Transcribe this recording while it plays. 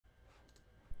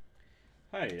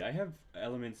Hi, I have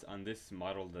elements on this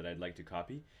model that I'd like to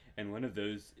copy, and one of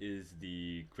those is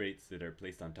the grates that are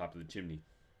placed on top of the chimney.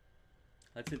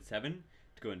 Let's hit 7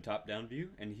 to go in top-down view,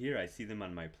 and here I see them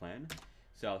on my plan.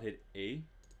 So I'll hit A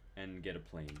and get a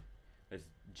plane. Let's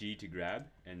G to grab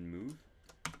and move,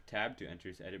 Tab to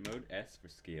enter edit mode, S for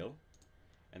scale,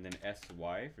 and then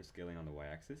SY for scaling on the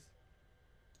Y-axis.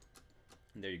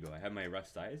 And there you go, I have my rough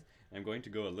size. I'm going to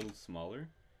go a little smaller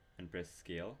and press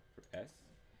scale for S.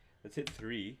 Let's hit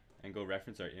 3 and go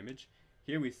reference our image.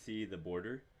 Here we see the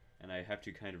border, and I have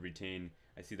to kind of retain,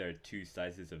 I see there are two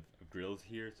sizes of grills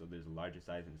here, so there's a larger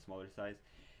size and a smaller size.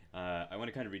 I want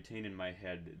to kind of retain in my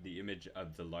head the image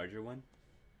of the larger one,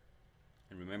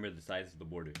 and remember the size of the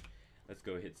border. Let's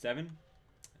go hit 7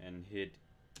 and hit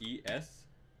ES,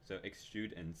 so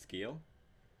extrude and scale.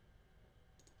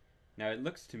 Now it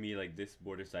looks to me like this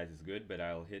border size is good, but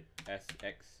I'll hit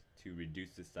SX to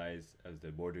reduce the size of the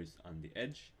borders on the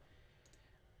edge.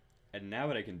 And now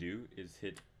what I can do is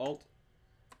hit Alt,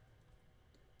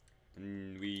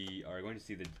 and we are going to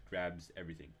see that it grabs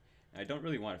everything. I don't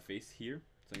really want a face here,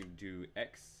 so I'm going to do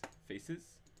X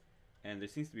faces, and there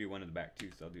seems to be one in the back too,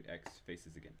 so I'll do X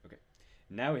faces again. Okay,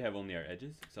 now we have only our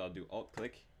edges, so I'll do Alt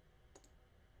click,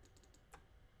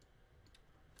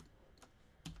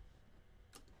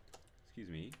 excuse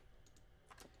me,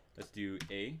 let's do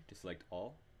A to select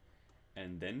all,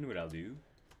 and then what I'll do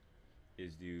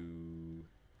is do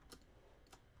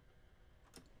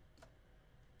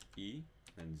E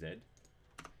and Z.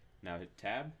 Now hit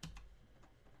Tab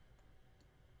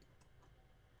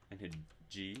and hit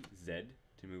G, Z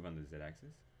to move on the Z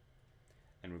axis.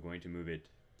 And we're going to move it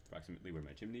approximately where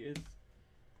my chimney is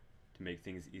to make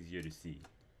things easier to see.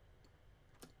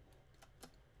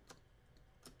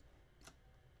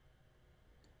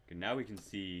 Okay, now we can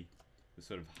see the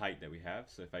sort of height that we have.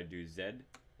 So if I do Z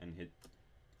and hit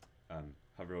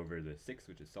hover over the 6,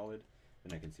 which is solid,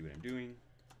 then I can see what I'm doing.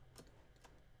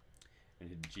 And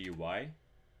hit GY,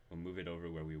 we'll move it over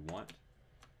where we want.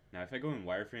 Now if I go in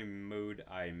wireframe mode,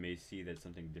 I may see that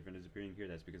something different is appearing here.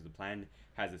 That's because the plan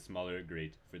has a smaller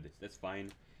grate for this. That's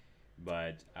fine,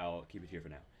 but I'll keep it here for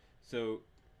now. So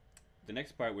the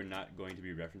next part, we're not going to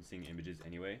be referencing images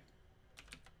anyway.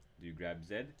 Do grab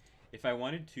Z. If I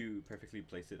wanted to perfectly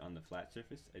place it on the flat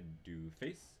surface, I'd do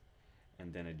face,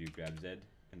 and then I do grab Z,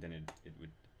 and then it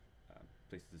would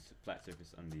place this flat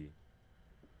surface on the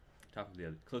top of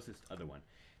the closest other one.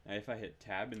 Now if I hit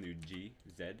Tab and do G,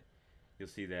 Z, you'll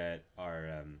see that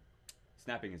our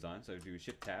snapping is on. So if we do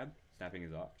Shift Tab, snapping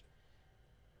is off.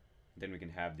 Then we can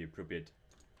have the appropriate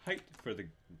height for the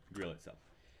grill itself.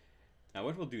 Now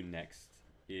what we'll do next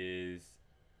is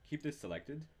keep this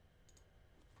selected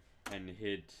and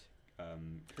hit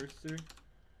cursor,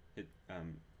 hit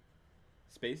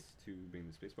space to bring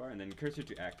the space bar, and then cursor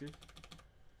to active.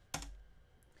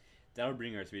 That'll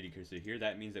bring our 3D cursor here.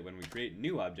 That means that when we create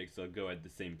new objects, they'll go at the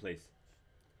same place.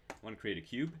 I want to create a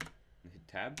cube, and hit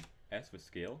Tab, S with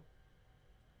scale,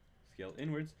 scale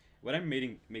inwards. What I'm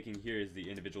making here is the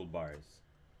individual bars.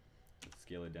 Let's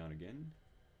scale it down again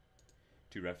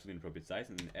to roughly an appropriate size,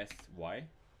 and then SY.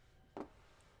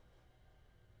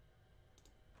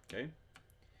 Okay,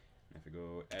 and if I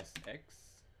go SX,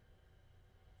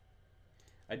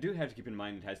 I do have to keep in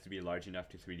mind it has to be large enough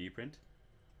to 3D print.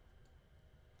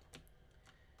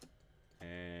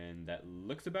 And that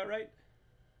looks about right.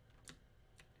 I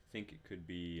think it could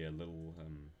be a little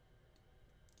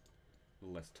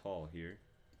less tall here.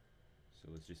 So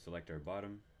let's just select our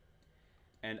bottom.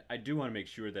 And I do want to make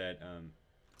sure that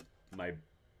my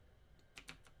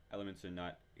elements are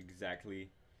not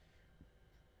exactly...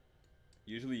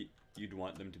 Usually you'd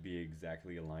want them to be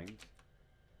exactly aligned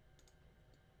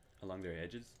along their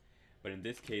edges. But in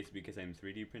this case, because I'm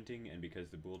 3D printing and because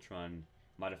the Booltron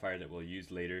modifier that we'll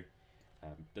use later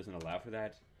doesn't allow for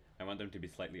that, I want them to be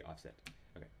slightly offset.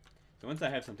 Okay, so once I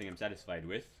have something I'm satisfied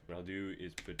with, what I'll do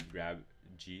is grab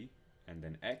G and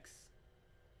then X,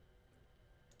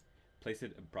 place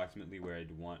it approximately where I'd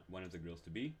want one of the grills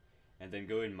to be, and then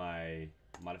go in my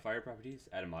modifier properties,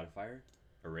 add a modifier,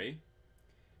 array,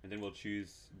 and then we'll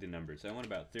choose the number. So I want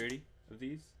about 30 of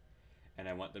these, and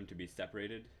I want them to be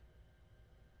separated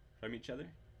from each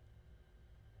other.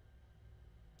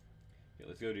 Okay,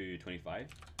 let's go to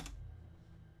 25.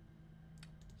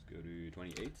 Go to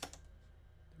 28. There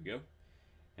we go.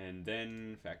 And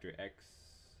then factor X.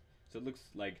 So it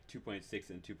looks like 2.6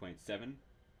 and 2.7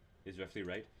 is roughly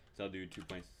right. So I'll do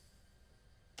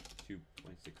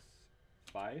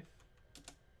 2.65.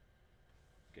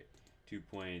 Okay,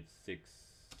 2.66.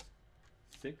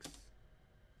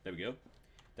 There we go.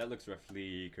 That looks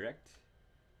roughly correct.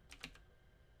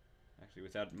 Actually,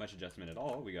 without much adjustment at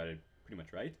all, we got it pretty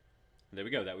much right. There we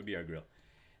go, that would be our grill.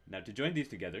 Now to join these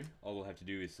together, all we'll have to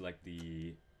do is select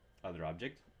the other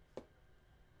object.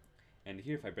 And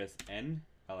here if I press N,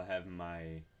 I'll have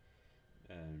my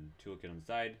toolkit on the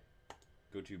side.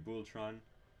 Go to Booltron.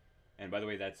 And by the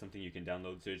way, that's something you can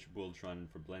download. Search Booltron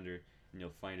for Blender and you'll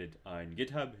find it on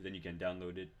GitHub. Then you can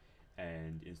download it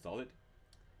and install it.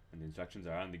 And the instructions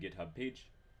are on the GitHub page.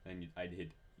 Then I'd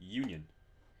hit Union.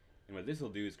 And what this will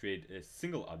do is create a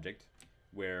single object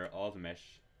where all the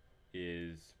mesh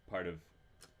is part of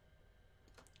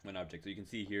one object. So you can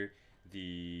see here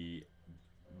the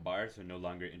bars are no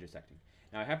longer intersecting.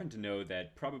 Now I happen to know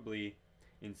that probably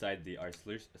inside the R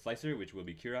slicer, which will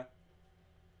be Cura,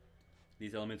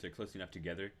 these elements are close enough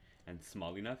together and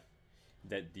small enough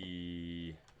that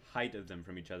the height of them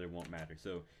from each other won't matter.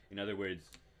 So in other words,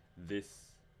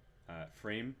 this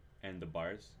frame and the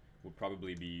bars will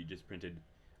probably be just printed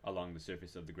along the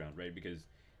surface of the ground, right? Because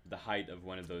the height of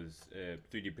one of those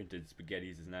 3D printed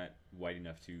spaghettis is not wide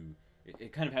enough to...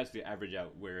 It kind of has to average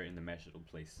out where in the mesh it'll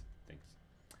place things.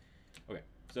 Okay,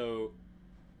 so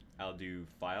I'll do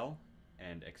File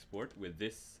and Export with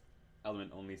this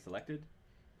element only selected.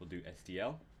 We'll do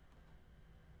STL.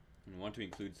 And we want to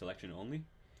include selection only.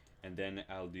 And then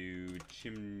I'll do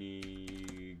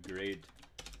Chimney Grate,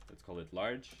 let's call it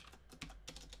large.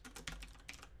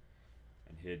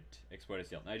 And hit Export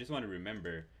STL. Now I just want to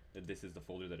remember that this is the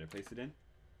folder that I placed it in.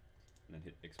 And then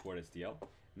hit Export STL.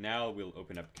 Now we'll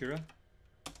open up Cura.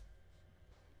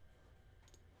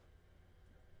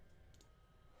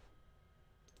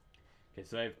 Okay,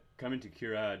 so I've come into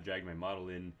Cura, dragged my model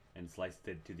in, and sliced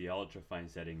it to the ultra fine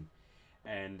setting.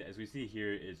 And as we see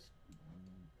here, it's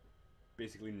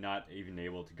basically not even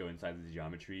able to go inside the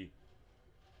geometry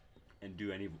and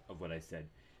do any of what I said.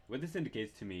 What this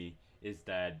indicates to me is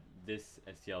that this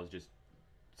STL is just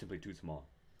simply too small.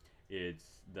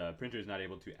 The printer is not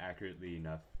able to accurately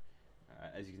enough.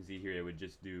 As you can see here, it would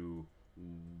just do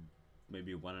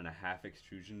maybe 1.5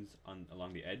 extrusions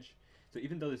along the edge. So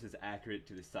even though this is accurate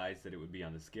to the size that it would be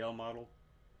on the scale model,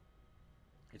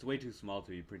 it's way too small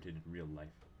to be printed in real life.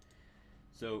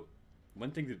 So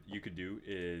one thing that you could do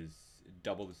is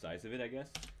double the size of it, I guess,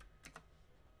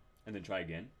 and then try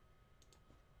again.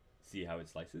 See how it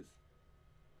slices.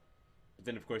 But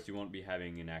then of course you won't be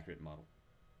having an accurate model.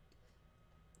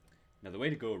 Now the way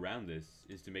to go around this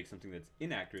is to make something that's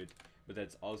inaccurate, but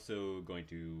that's also going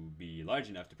to be large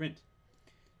enough to print.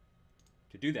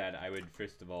 To do that, I would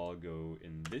first of all go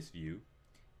in this view,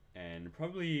 and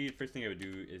probably first thing I would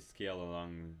do is scale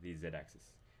along the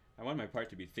z-axis. I want my part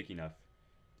to be thick enough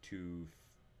to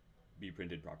be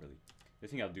printed properly. The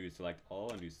thing I'll do is select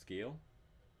all and do scale,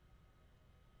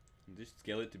 and just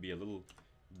scale it to be a little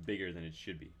bigger than it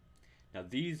should be. Now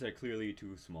these are clearly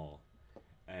too small,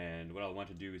 and what I'll want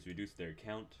to do is reduce their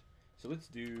count. So let's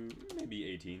do maybe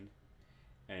 18,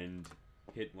 and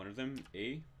hit one of them,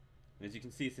 A. And as you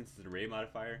can see, since it's an array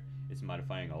modifier, it's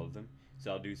modifying all of them. So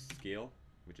I'll do scale,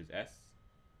 which is S,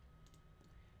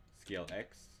 scale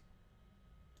X,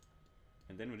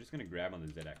 and then we're just going to grab on the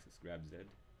Z-axis. Grab Z,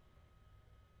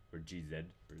 or GZ,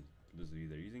 for those of you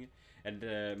that are using it.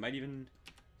 And might even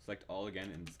select all again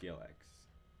and scale X.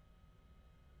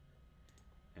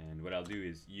 And what I'll do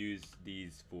is use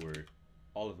these for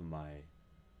all of my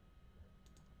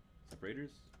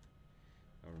separators,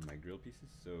 or my grill pieces.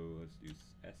 So let's do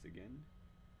S again.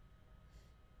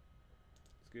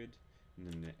 That's good.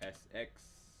 And then the SX,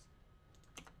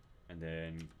 and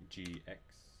then GX.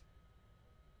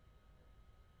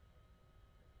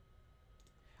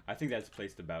 I think that's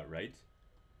placed about right.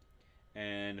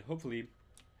 And hopefully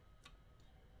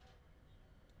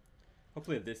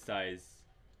at this size,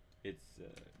 it's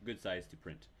a good size to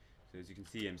print. So as you can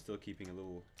see, I'm still keeping a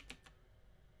little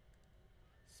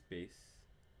space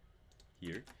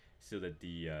here so that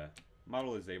the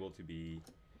model is able to be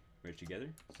merged together.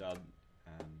 So I'll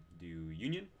do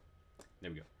union.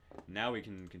 There we go. Now we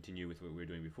can continue with what we were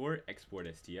doing before. Export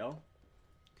STL.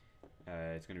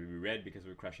 It's going to be red because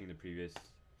we're crushing the previous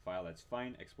file. That's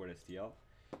fine. Export STL.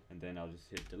 And then I'll just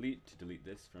hit delete to delete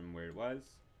this from where it was.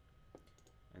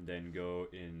 And then go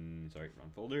in, sorry, wrong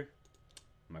folder.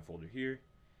 My folder here.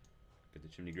 Get the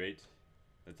chimney grate.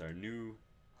 That's our new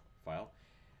file.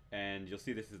 And you'll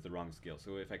see this is the wrong scale.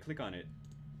 So if I click on it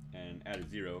and add a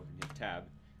 0 and hit tab,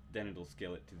 then it'll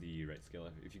scale it to the right scale.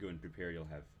 If you go in prepare, you'll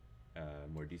have a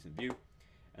more decent view.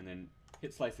 And then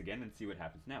hit slice again and see what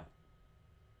happens now.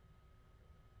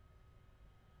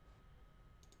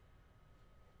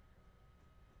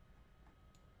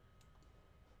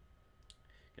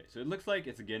 Okay, so it looks like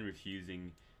it's again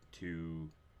refusing to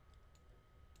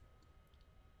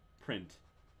print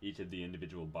each of the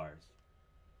individual bars.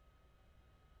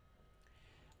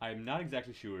 I'm not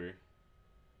exactly sure.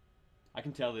 I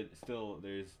can tell that still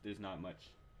there's not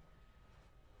much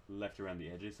left around the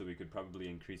edges, so we could probably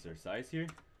increase our size here.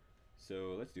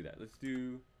 So let's do that. Let's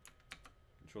do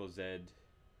Control Z,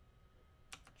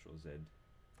 Control Z,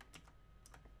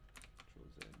 Control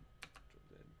Z, Control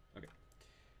Z. Okay.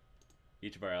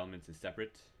 Each of our elements is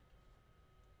separate.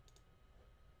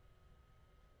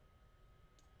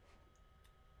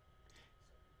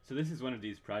 So this is one of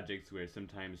these projects where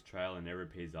sometimes trial and error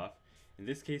pays off. In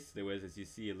this case, there was, as you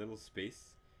see, a little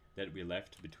space that we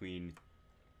left between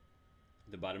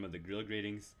the bottom of the grill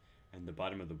gratings and the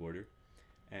bottom of the border.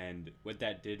 And what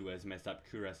that did was mess up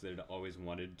Cura, so that it always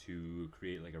wanted to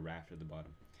create like a raft at the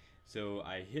bottom. So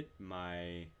I hit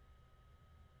my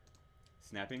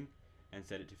snapping and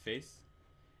set it to face,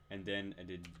 and then I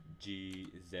did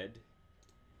GZ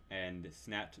and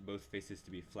snapped both faces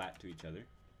to be flat to each other.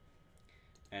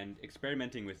 And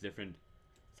experimenting with different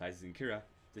sizes in Cura,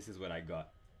 this is what I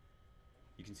got.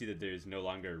 You can see that there is no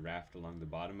longer a raft along the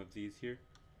bottom of these here.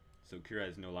 So Cura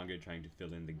is no longer trying to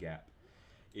fill in the gap.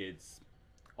 It's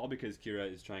all because Cura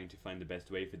is trying to find the best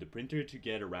way for the printer to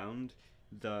get around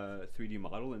the 3D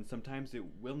model, and sometimes it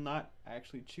will not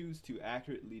actually choose to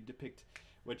accurately depict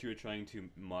what you're trying to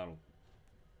model.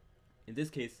 In this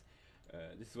case,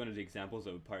 this is one of the examples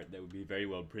of a part that would be very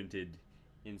well printed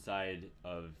inside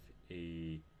of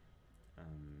a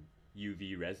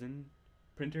UV resin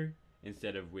printer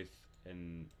instead of with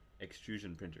an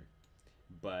extrusion printer.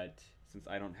 But since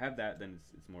I don't have that, then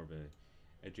it's more of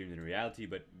a dream than a reality,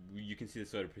 but you can see the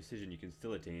sort of precision you can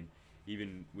still attain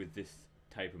even with this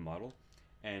type of model.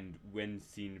 And when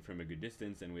seen from a good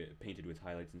distance and painted with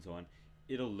highlights and so on,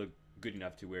 it'll look good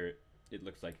enough to where it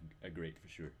looks like a grate for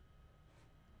sure.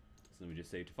 So we just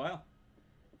save to file,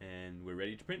 and we're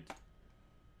ready to print.